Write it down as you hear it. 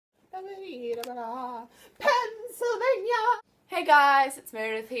Pennsylvania. Hey guys, it's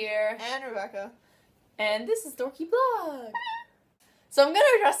Meredith here. And Rebecca. And this is Dorky Blog. So I'm going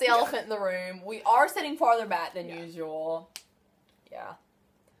to address the elephant in the room. We are sitting farther back than usual. Yeah.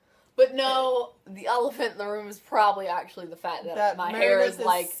 But no, the elephant in the room is probably actually the fact that my hair is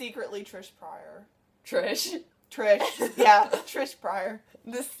like... secretly Trish Pryor. Trish. Yeah, Trish Pryor.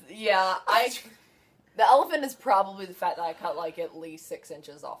 The elephant is probably the fact that I cut like at least 6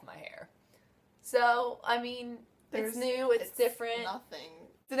 inches off my hair. So, I mean, it's new, it's different. Nothing.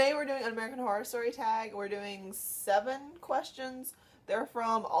 Today we're doing an American Horror Story tag. We're doing 7 questions. They're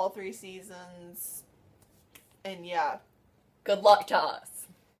from all 3 seasons. And yeah. Good luck to us.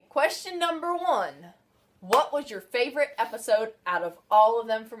 Question number 1. What was your favorite episode out of all of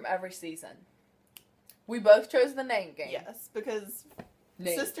them from every season? We both chose the name game. Yes, because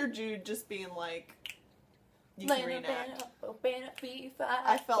Sister Jude just being like, you can reenact.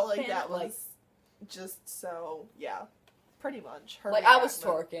 I felt like that was just so, yeah, pretty much. Her like, I was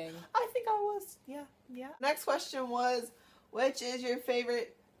twerking. I think I was, yeah. Next question was, which is your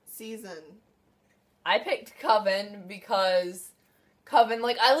favorite season? I picked Coven because Coven,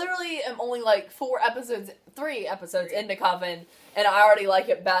 like, I literally am only, like, 3 episodes into Coven, and I already like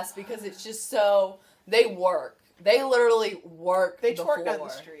it best because it's just so, they work. They literally work the floor. They twerk down the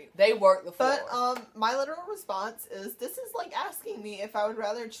street. They work the floor. But, my literal response is, this is like asking me if I would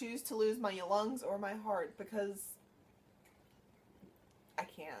rather choose to lose my lungs or my heart, because I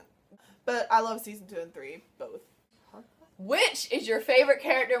can't. But I love season 2 and 3, both. Which is your favorite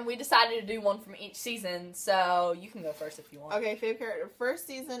character? And we decided to do one from each season, so you can go first if you want. Okay, favorite character. First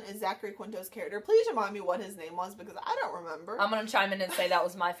season is Zachary Quinto's character. Please remind me what his name was, because I don't remember. I'm going to chime in and say that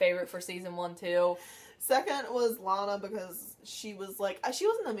was my favorite for season 1, too. Second was Lana, because she was like, she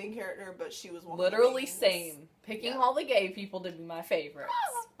wasn't the main character, but she was one literally of the same. Picking all the gay people to be my favorites.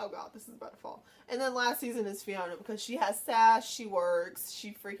 Oh god, this is about to fall. And then last season is Fiona, because she has sass, she works,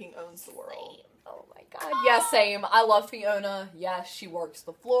 she freaking owns the world. Same. Oh my god. Yeah, same. I love Fiona. Yes, she works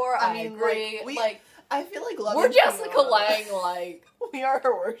the floor. I agree. Like, I feel like we're Jessica Fiona. Lange, like, we are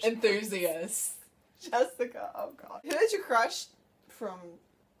her worst enthusiasts. Jessica, oh god. Who is your crush from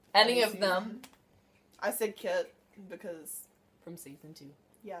any of them? I said Kit, because... From season 2.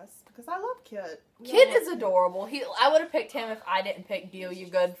 Yes, because I love Kit. Kit is adorable. I would have picked him if I didn't pick Delia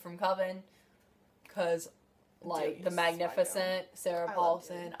Good from Coven. Because, like, Delia's the magnificent Sarah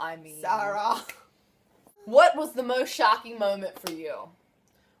Paulson. I mean... Sarah. What was the most shocking moment for you?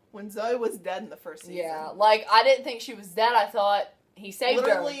 When Zoe was dead in the first season. Yeah, like, I didn't think she was dead. I thought he saved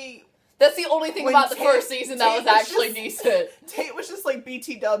her. That's the only thing about the first season that was actually decent. Tate was just like,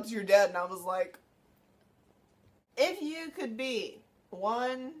 BT dubs, you're dead. And I was like, if you could be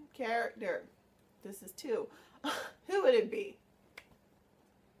one character, this is 2, who would it be?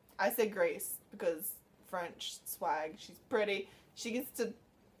 I said Grace, because French swag, she's pretty, she gets to,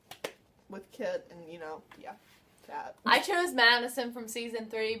 with Kit, and you know, yeah, that. I chose Madison from season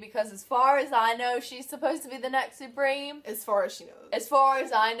 3 because as far as I know, she's supposed to be the next Supreme. As far as she knows. As far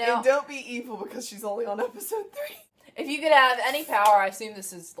as I know. And don't be evil because she's only on episode 3. If you could have any power, I assume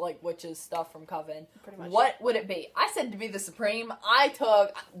this is like witches stuff from Coven. Pretty much. What would it be? I said to be the Supreme. I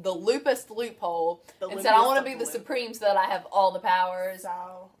took the loopest loophole and said I want to be the Supreme so that I have all the powers.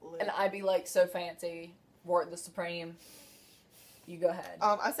 And I'd be like so fancy. Work the Supreme. You go ahead.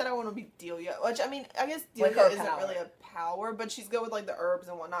 I said I want to be Delia, which I mean, I guess Delia isn't really a power, but she's good with like the herbs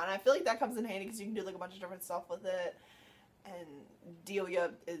and whatnot. And I feel like that comes in handy because you can do like a bunch of different stuff with it. And Delia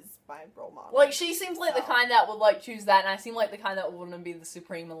is my role model. Like, she seems like the kind that would, like, choose that, and I seem like the kind that would want to be the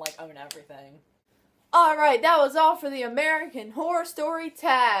Supreme and, like, own everything. Alright, that was all for the American Horror Story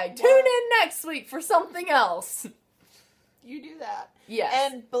tag. Tune in next week for something else. You do that.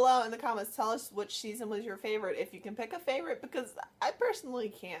 Yes. And below in the comments, tell us which season was your favorite, if you can pick a favorite, because I personally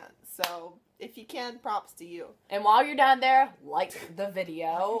can't. So, if you can, props to you. And while you're down there, like the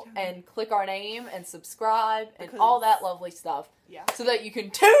video, and click our name, and subscribe, and all that lovely stuff. Yeah. So that you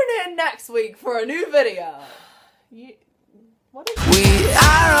can tune in next week for a new video. We are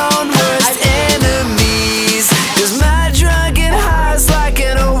our own worst enemies. 'Cause my drunken heart's like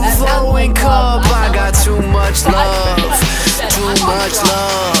an overflowing cup. I got too much love, too much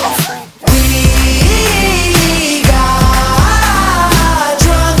love. We got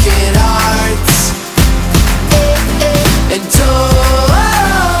drunken hearts and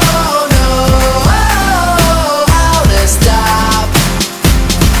don't know how to stop.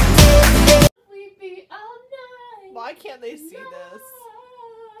 We be all night. Why can't they see this?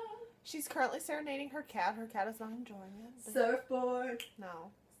 She's currently serenading her cat. Her cat is not enjoying it. Surfboard.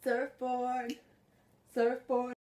 No. Surfboard. Surfboard.